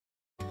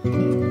For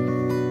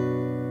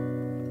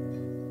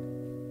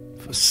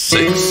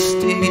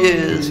 60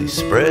 years he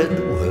spread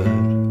the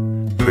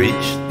word,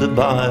 preached the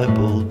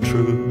Bible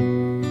true.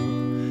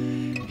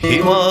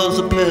 He was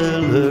a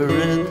pillar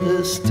in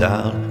this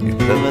town, New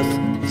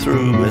Plymouth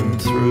through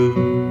and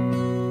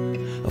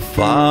through. A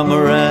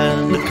farmer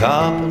and a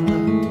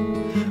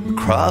carpenter, a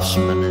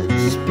craftsman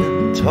it's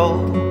been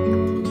told,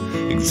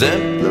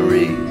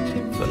 exemplary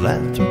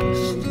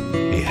philanthropist,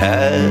 he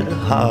had a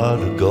heart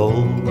of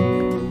gold.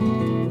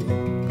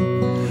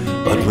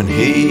 But when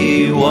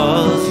he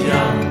was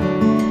young,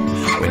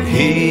 when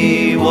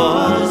he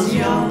was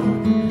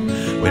young,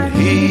 when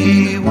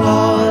he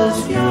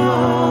was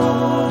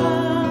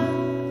young,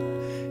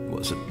 he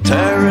was a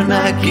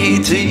Taranaki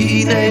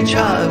teenage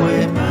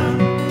highwayman.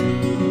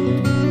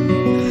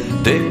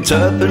 Dick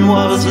Turpin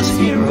was his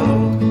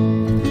hero,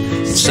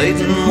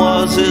 Satan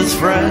was his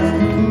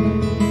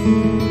friend.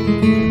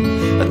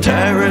 A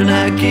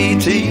Taranaki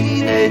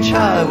teenage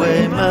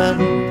highwayman,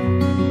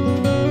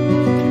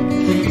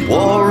 he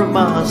wore a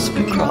mask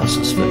across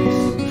his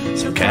face,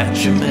 so catch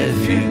him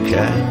if you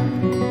can.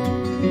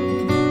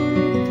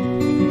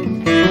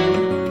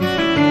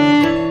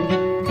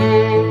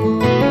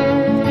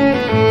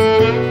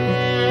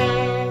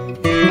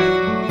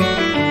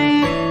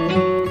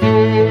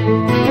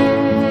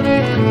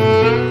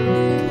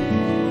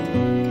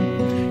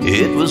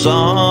 It was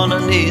on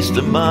an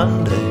Easter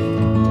Monday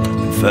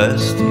when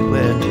first he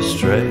went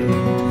astray.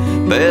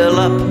 Bail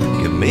up,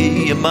 give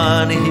me your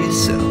money, he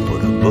said, I'll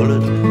put a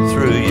bullet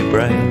through your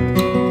brain.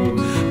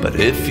 But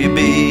if you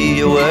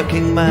be a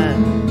working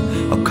man,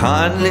 I'll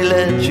kindly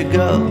let you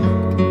go.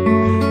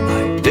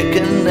 Like Dick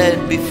and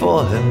Ned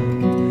before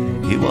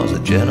him, he was a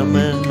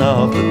gentleman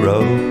of the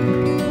road.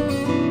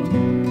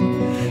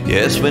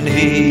 Yes, when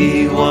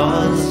he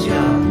was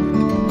young,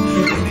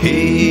 when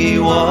he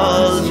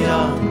was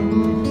young,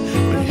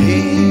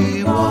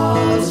 he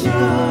was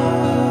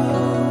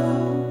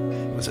young,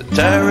 he was a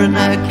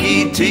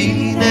Taranaki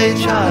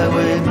teenage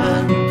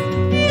highwayman.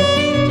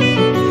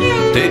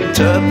 Dick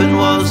Turpin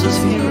was his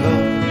hero,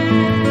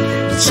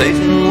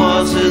 Satan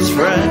was his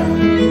friend.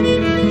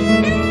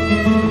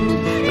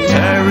 A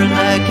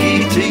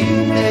Taranaki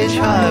teenage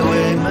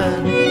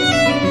highwayman,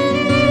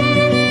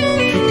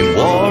 he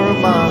wore a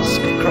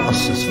mask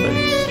across his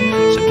face,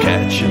 so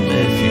catch him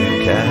if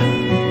you can.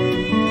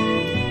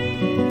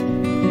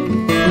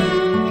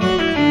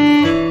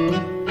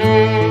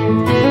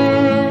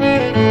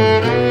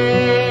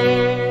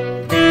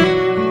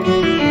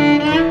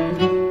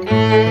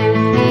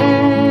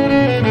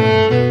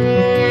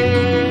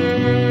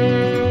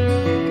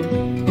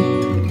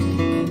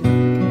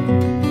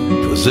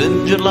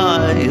 In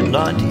July of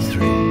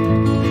 '93,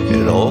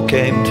 it all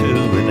came to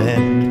an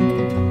end.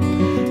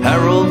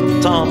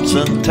 Harold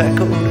Thompson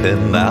tackled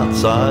him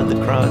outside the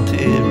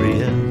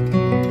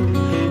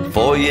Criterion.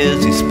 4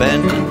 years he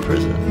spent in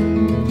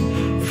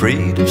prison,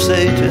 freed of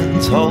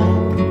Satan's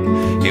hold.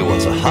 He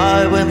was a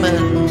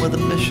highwayman with a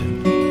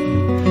mission,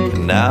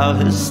 and now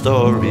his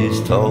story's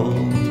told.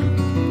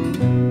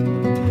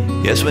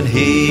 Yes, when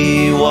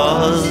he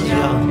was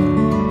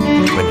young,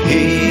 when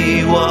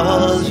he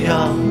was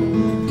young,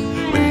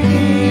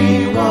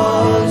 he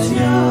was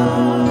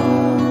young,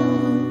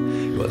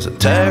 he was a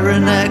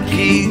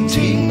Taranaki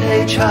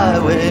teenage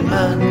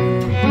highwayman.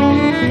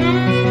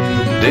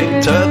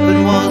 Dick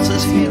Turpin was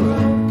his hero,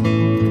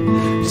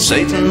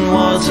 Satan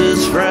was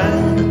his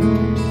friend.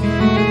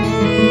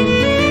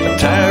 A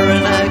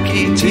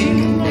Taranaki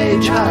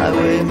teenage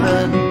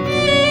highwayman,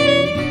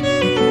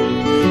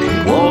 he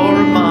wore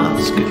a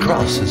mask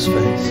across his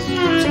face,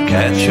 so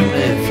catch him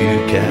if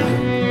you can.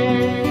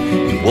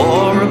 He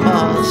wore a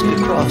mask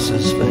across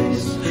his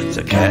face,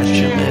 so catch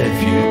him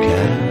if you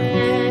can.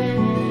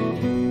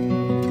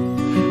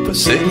 For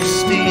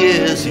 60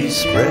 years he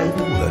spread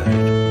the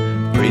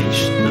word,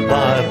 preached the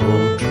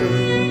Bible true.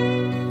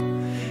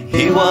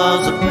 He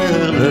was a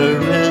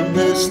pillar in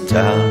this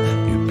town,